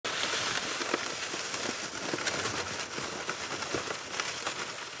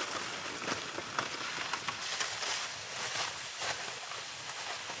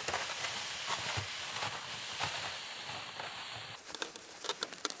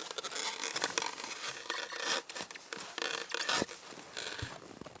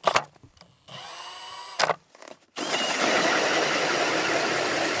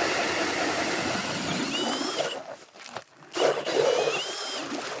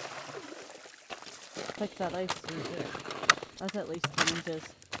thick that ice is. That's at least 10 inches.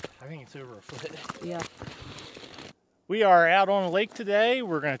 I think it's over a foot. Yeah. We are out on a lake today.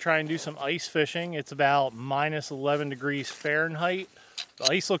 We're going to try and do some ice fishing. It's about minus 11 degrees Fahrenheit.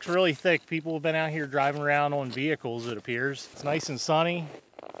 The ice looks really thick. People have been out here driving around on vehicles, it appears. It's nice and sunny.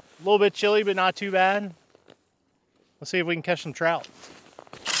 A little bit chilly, but not too bad. Let's see if we can catch some trout.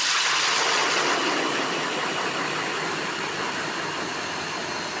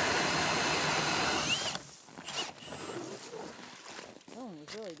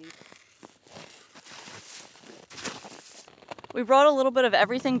 We brought a little bit of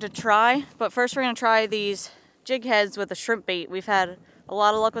everything to try, but first we're going to try these jig heads with a shrimp bait. We've had a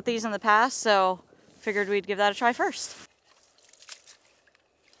lot of luck with these in the past, so figured we'd give that a try first.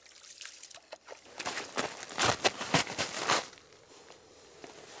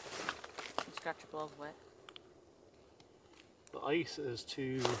 Just got your gloves wet. The ice is to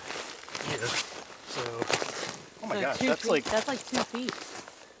here, so oh my gosh, that's like 2 feet.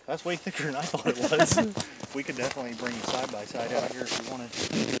 That's way thicker than I thought it was. We could definitely bring it side by side out here if we wanted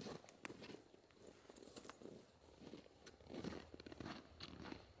to.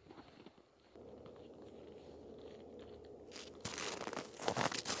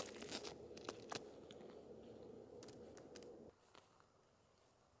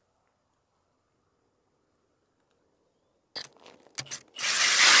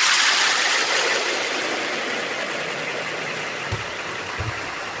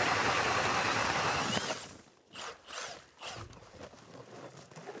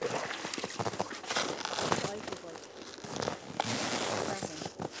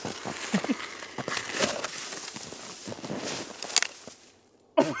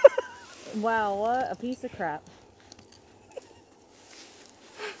 Wow, what a piece of crap.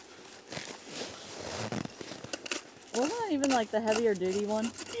 Wasn't that even like the heavier duty one?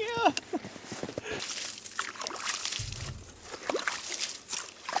 Yeah.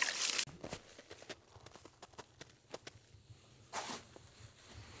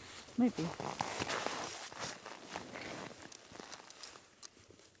 Maybe.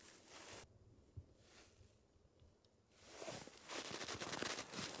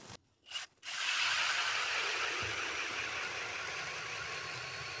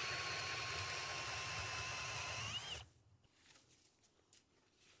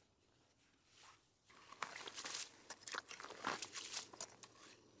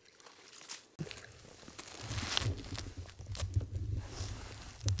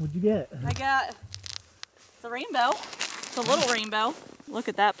 What'd you get? I got the rainbow. It's a little rainbow. Look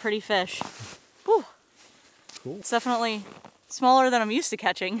at that pretty fish. Whew. Cool. It's definitely smaller than I'm used to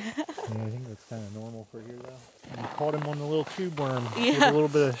catching. Yeah, I think that's kind of normal for here though. And caught him on the little tube worm Yeah. with a little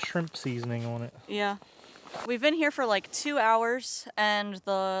bit of shrimp seasoning on it. Yeah. We've been here for like 2 hours and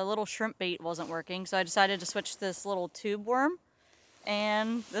the little shrimp bait wasn't working, so I decided to switch to this little tube worm,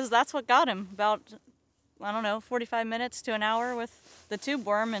 and that's what got him. About, I don't know, 45 minutes to an hour with the tube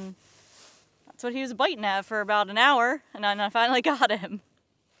worm, and that's what he was biting at for about an hour, and then I finally got him.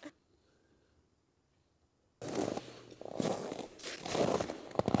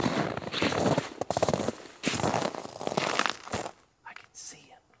 I can see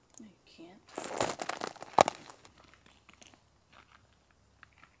him. No, you can't.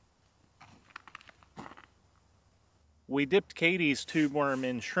 We dipped Katie's tube worm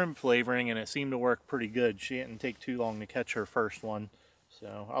in shrimp flavoring and it seemed to work pretty good. She didn't take too long to catch her first one.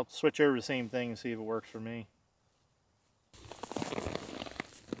 So I'll switch over the same thing and see if it works for me.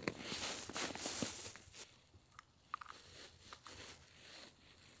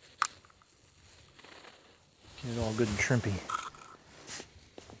 Get it all good and shrimpy.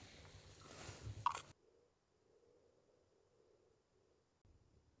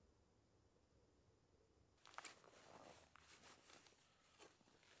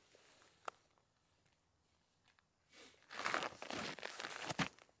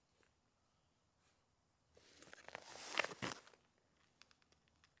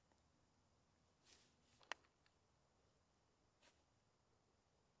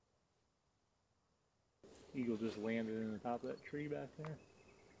 Eagle just landed in the top of that tree back there.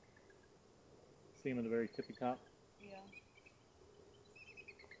 See him at the very tippy top? Yeah.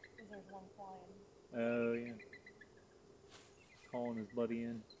 There's one flying. Oh yeah. Calling his buddy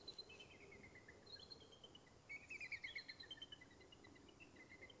in.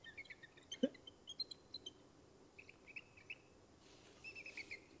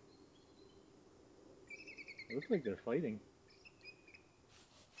 It looks like they're fighting.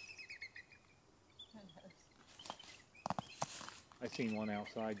 I seen one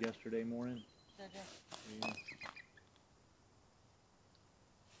outside yesterday morning. Did you? Yeah.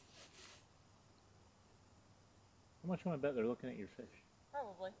 much you want to bet they're looking at your fish?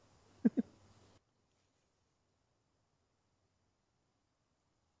 Probably.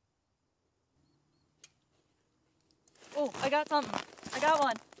 Oh, I got something. I got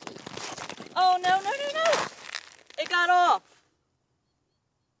one. Oh, no, no, no, no! It got off.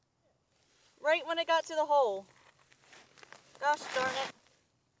 Right when it got to the hole. Gosh darn it.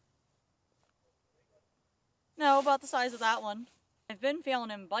 No, about the size of that one. I've been feeling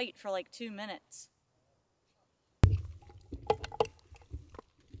him bite for like 2 minutes.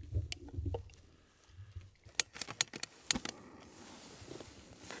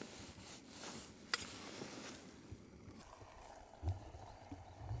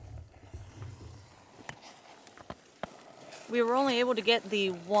 We were only able to get the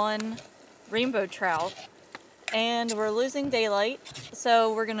one rainbow trout, and we're losing daylight,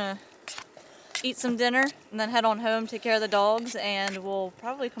 so we're gonna eat some dinner and then head on home, take care of the dogs, and we'll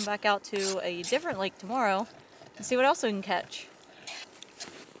probably come back out to a different lake tomorrow and see what else we can catch.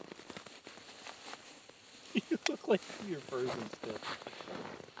 You look like you're frozen still.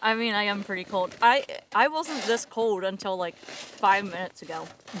 I mean, I am pretty cold. I wasn't this cold until like 5 minutes ago.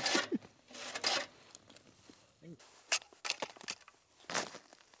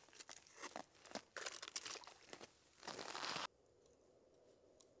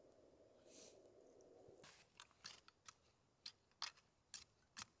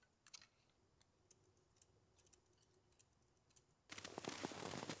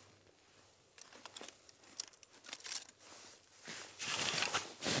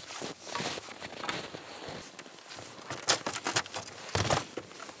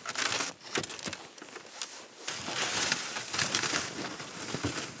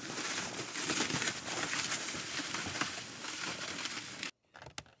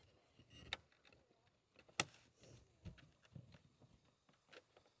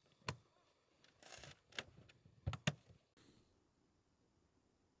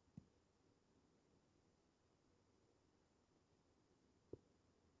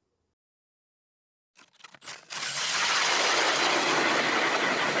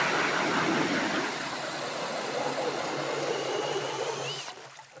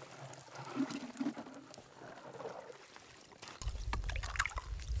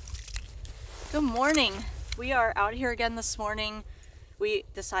 Good morning. We are out here again this morning. We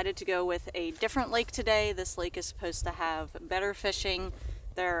decided to go with a different lake today. This lake is supposed to have better fishing.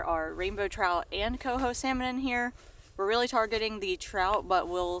 There are rainbow trout and coho salmon in here. We're really targeting the trout, but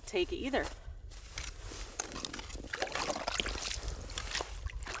we'll take either.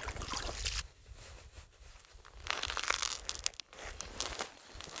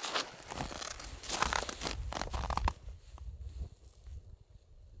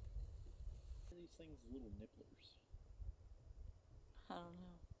 Things little nibblers. I don't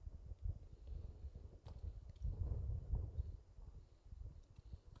know.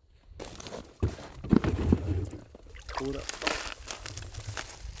 Pull it up.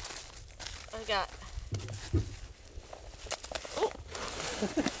 I got. Oh,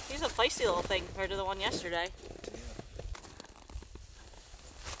 he's a feisty little thing compared to the one yesterday. Yeah.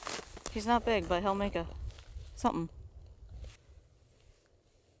 He's not big, but he'll make something.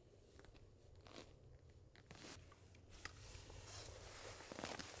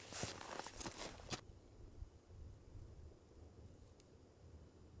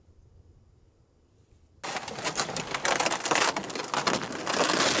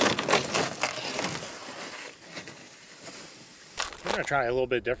 We're going to try a little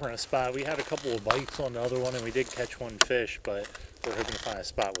bit different spot. We had a couple of bites on the other one and we did catch one fish, but we're hoping to find a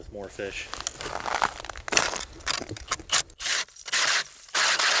spot with more fish.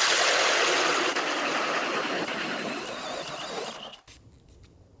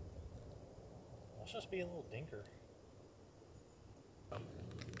 Let's just be a little dinker.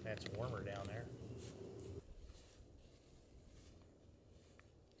 It's warmer down there.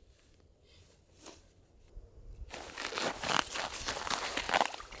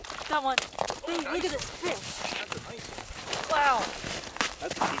 Got one. Dude, nice. Look at this fish. That's a nice one. Wow.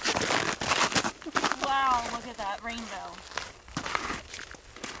 That's a decent. Wow, look at that rainbow.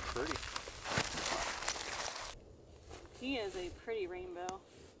 Pretty. He is a pretty rainbow,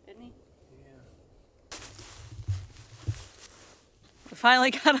 isn't he? Yeah. We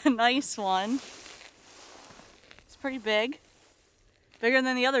finally got a nice one. It's pretty big. Bigger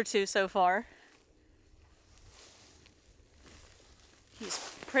than the other two so far. He's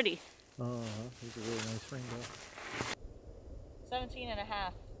pretty. He's a really nice rainbow. 17 and a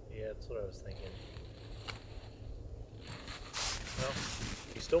half. Yeah, that's what I was thinking. Well,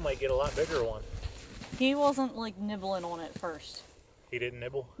 you still might get a lot bigger one. He wasn't like nibbling on it first. He didn't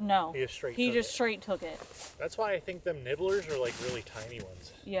nibble? No. He just straight He took just it. straight took it. That's why I think them nibblers are like really tiny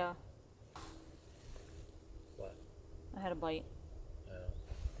ones. Yeah. What? I had a bite. Oh.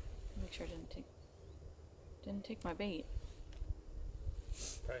 Make sure it didn't take my bait.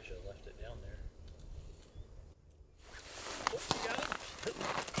 Probably should have left it down there. Oh, you got it?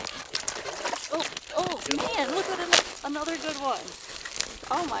 Oh man, look at another good one.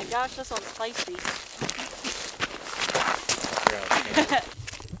 Oh my gosh, this one's spicy.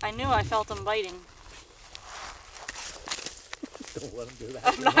 I knew I felt him biting. Don't let him do that.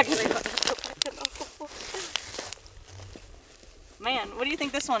 I'm not gonna let it go back in. Man, what do you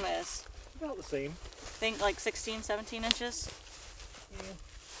think this one is? About the same. Think like 16, 17 inches? Yeah,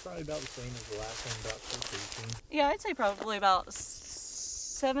 probably about the same as the last one, about 18. Yeah, I'd say probably about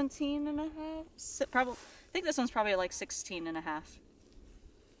 17 and a half. Probably, I think this one's probably like 16 and a half.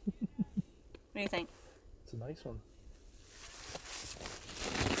 What do you think? It's a nice one.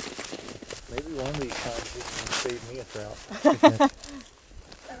 Maybe one of these times you can save me a trout.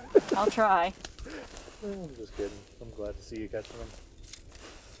 I'll try. I'm just kidding. I'm glad to see you catching them.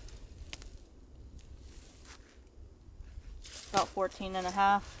 About 14 and a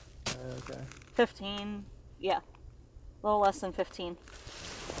half. Okay. 15. Yeah. A little less than 15.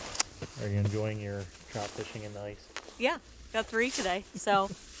 Are you enjoying your trout fishing in the ice? Yeah. Got 3 today. So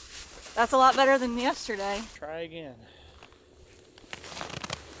that's a lot better than yesterday. Try again.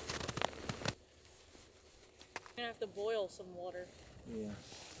 You're gonna have to boil some water. Yeah.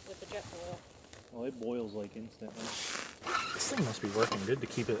 With the jet boil. Well, it boils like instantly. This thing must be working good to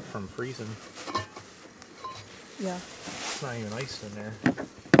keep it from freezing. Yeah. It's not even iced in there.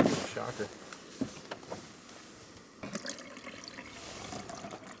 Shocker.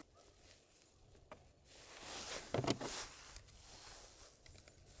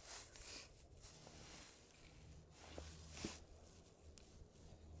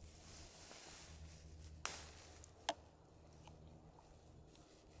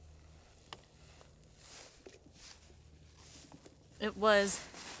 It was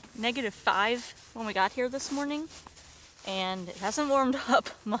 -5 when we got here this morning, and it hasn't warmed up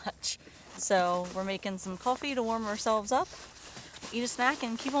much. So we're making some coffee to warm ourselves up, eat a snack,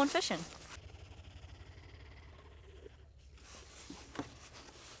 and keep on fishing.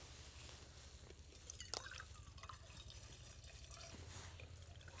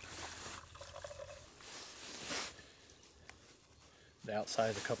 The outside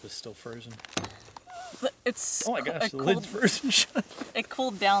of the cup is still frozen. It's Oh my gosh, the lid's frozen shut. It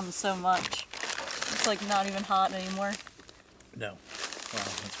cooled down so much. It's like not even hot anymore. No. Wow,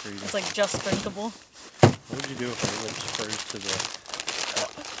 that's freezing. It's like just drinkable. What would you do if the lids froze to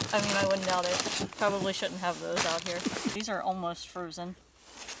the... I mean, I wouldn't doubt it. Probably shouldn't have those out here. These are almost frozen.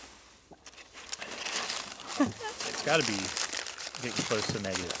 It's got to be getting close to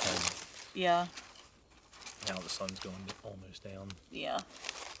 -10. Yeah. Now the sun's going almost down. Yeah.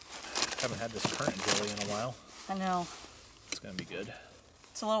 Haven't had this currant jelly in a while. I know. It's going to be good.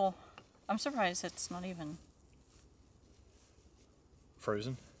 It's a little... I'm surprised it's not even...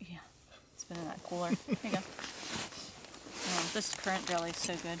 Frozen? Yeah. It's been in that cooler. Here you go. This currant jelly is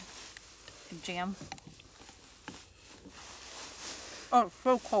so good. Good jam. Oh, it's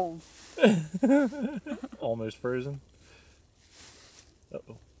so cold. Almost frozen.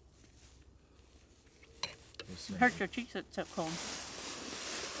 Uh-oh. It hurts your cheeks, it's so cold.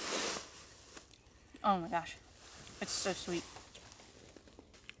 Oh my gosh. It's so sweet.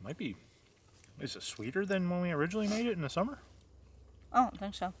 Might be... Is it sweeter than when we originally made it in the summer? I don't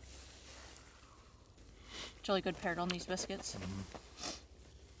think so. It's really good paired on these biscuits.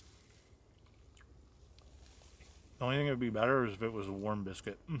 The only thing that would be better is if it was a warm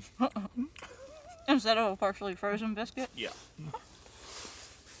biscuit. Instead of a partially frozen biscuit? Yeah.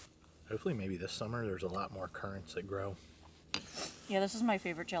 Hopefully maybe this summer there's a lot more currants that grow. Yeah, this is my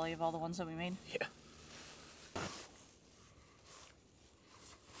favorite jelly of all the ones that we made. Yeah.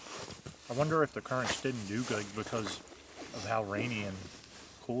 I wonder if the currants didn't do good because of how rainy and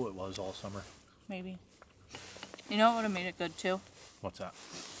cool it was all summer. Maybe. You know what would have made it good too? What's that?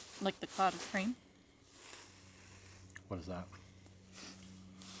 Like the clotted cream. What is that?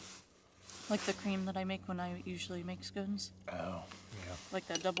 Like the cream that I make when I usually make scones. Oh, yeah. Like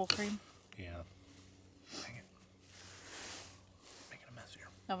that double cream. Yeah. Dang it. Making a mess here.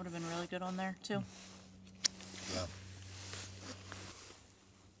 That would have been really good on there too. Yeah.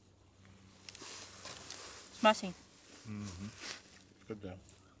 It's messy. Mm-hmm. Good though.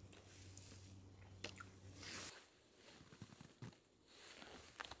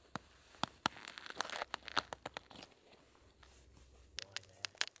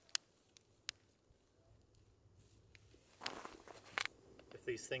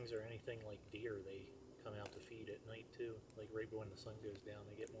 these things are anything like deer, they come out to feed at night too. Like right when the sun goes down,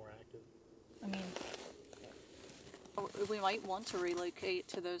 they get more active. I mean, we might want to relocate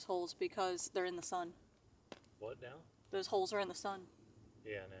to those holes because they're in the sun. What now? Those holes are in the sun.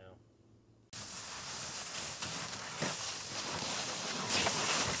 Yeah, now.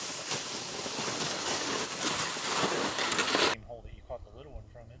 Same hole that you caught the little one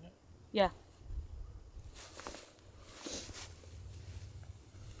from, isn't it? Yeah.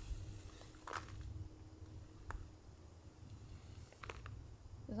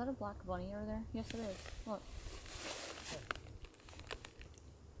 Is that a black bunny over there? Yes, it is. Look.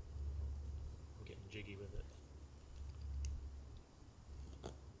 I'm getting jiggy with it.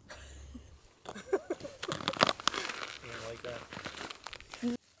 You like that?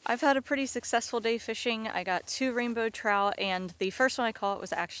 I've had a pretty successful day fishing. I got 2 rainbow trout, and the first one I caught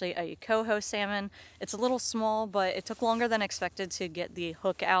was actually a coho salmon. It's a little small, but it took longer than expected to get the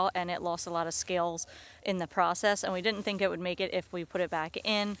hook out, and it lost a lot of scales in the process, and we didn't think it would make it if we put it back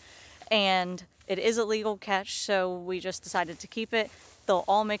in. And it is a legal catch, so we just decided to keep it. They'll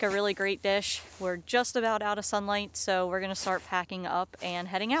all make a really great dish. We're just about out of sunlight, so we're gonna start packing up and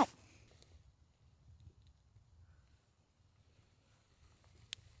heading out.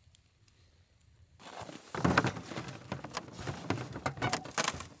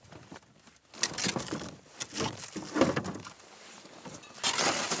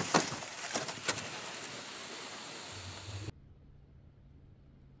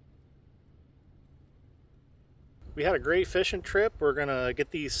 We had a great fishing trip. We're gonna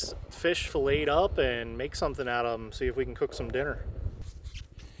get these fish filleted up and make something out of them, see if we can cook some dinner.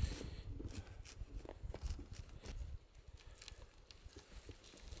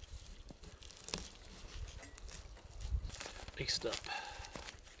 Mixed up.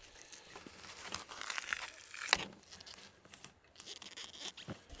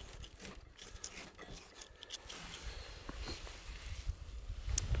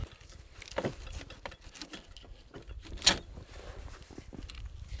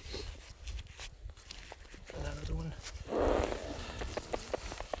 Another one.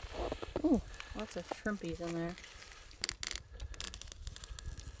 Ooh, lots of shrimpies in there.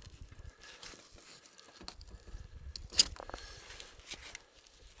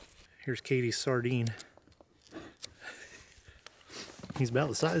 Here's Katie's sardine. He's about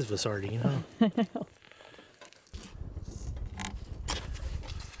the size of a sardine, huh?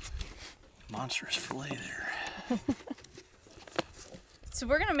 Monstrous fillet there. So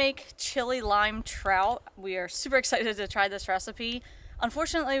we're gonna make chili lime trout. We are super excited to try this recipe.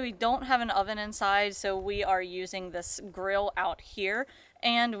 Unfortunately, we don't have an oven inside, so we are using this grill out here.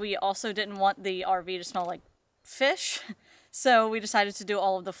 And we also didn't want the RV to smell like fish. So we decided to do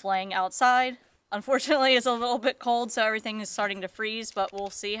all of the filleting outside. Unfortunately, it's a little bit cold, so everything is starting to freeze, but we'll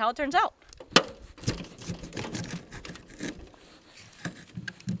see how it turns out.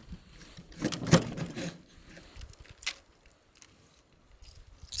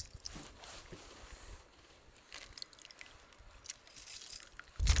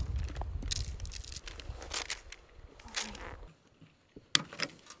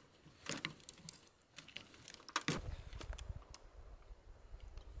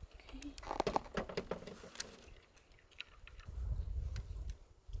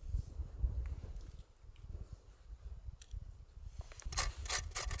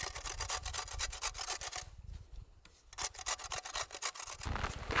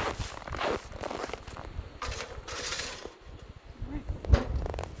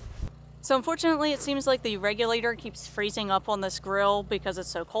 So unfortunately, it seems like the regulator keeps freezing up on this grill because it's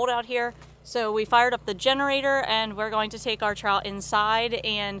so cold out here. So we fired up the generator and we're going to take our trout inside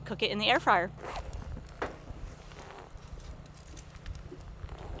and cook it in the air fryer.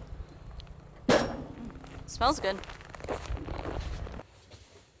 Smells good.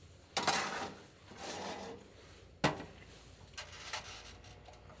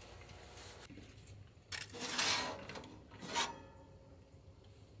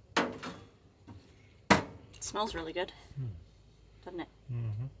 Smells really good, doesn't it?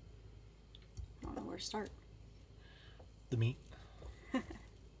 Mm-hmm. I don't know where to start. The meat.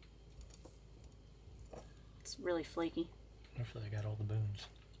 It's really flaky. Hopefully I got all the bones.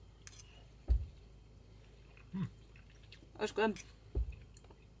 That's good.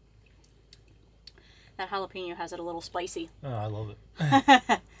 That jalapeno has it a little spicy. Oh, I love it.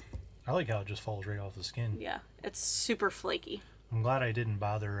 I like how it just falls right off the skin. Yeah, it's super flaky. I'm glad I didn't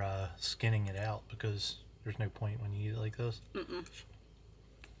bother skinning it out because there's no point when you eat it like this. Mm-mm.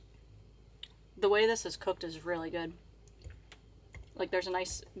 The way this is cooked is really good. Like there's a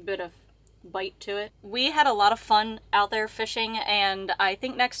nice bit of bite to it. We had a lot of fun out there fishing, and I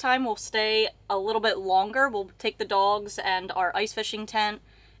think next time we'll stay a little bit longer. We'll take the dogs and our ice fishing tent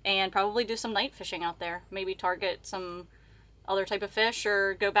and probably do some night fishing out there. Maybe target some other type of fish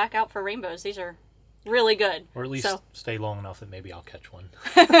or go back out for rainbows. These are really good. Or at least stay long enough that maybe I'll catch one.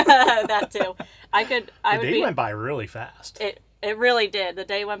 That too. The day went by really fast. It really did. The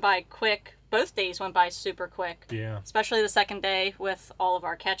day went by quick. Both days went by super quick. Yeah. Especially the second day with all of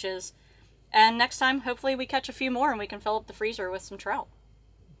our catches. And next time, hopefully we catch a few more and we can fill up the freezer with some trout.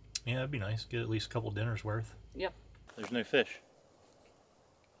 Yeah, that'd be nice. Get at least a couple dinners worth. Yep. There's no fish.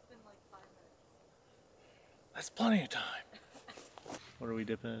 It's been like 5 minutes. That's plenty of time. What are we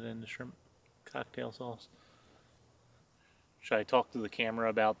dipping it in? The shrimp cocktail sauce? Should I talk to the camera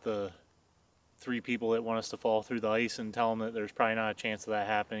about the 3 people that want us to fall through the ice and tell them that there's probably not a chance of that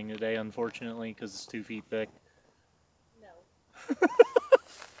happening today, unfortunately, because it's 2 feet thick? No.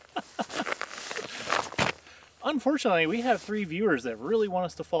 Unfortunately, we have 3 viewers that really want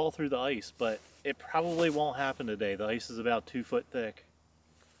us to fall through the ice, but it probably won't happen today. The ice is about 2 foot thick.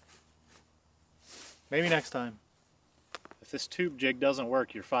 Maybe next time. If this tube jig doesn't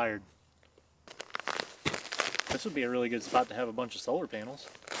work, you're fired. This would be a really good spot to have a bunch of solar panels.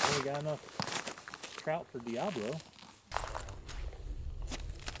 We got enough trout for Diablo. I'm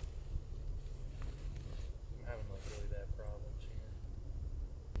having like really bad problems here.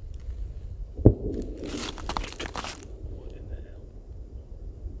 What in the hell?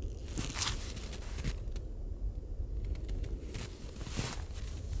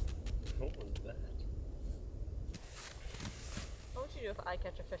 What was that? What would you do if I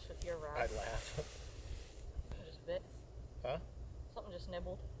catch a fish with your rod? I'd laugh. Something just bit. Huh? Something just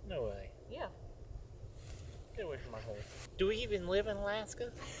nibbled. No way. Yeah. Get away from my hole. Do we even live in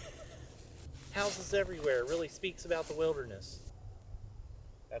Alaska? Houses everywhere. It really speaks about the wilderness.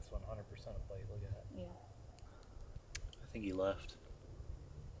 That's 100% a plate. Look at that. Yeah. I think he left.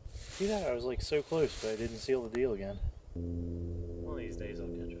 See that? I was like so close, but I didn't seal the deal again. One of these days I'll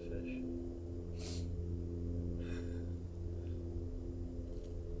catch a fish.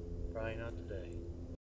 Probably not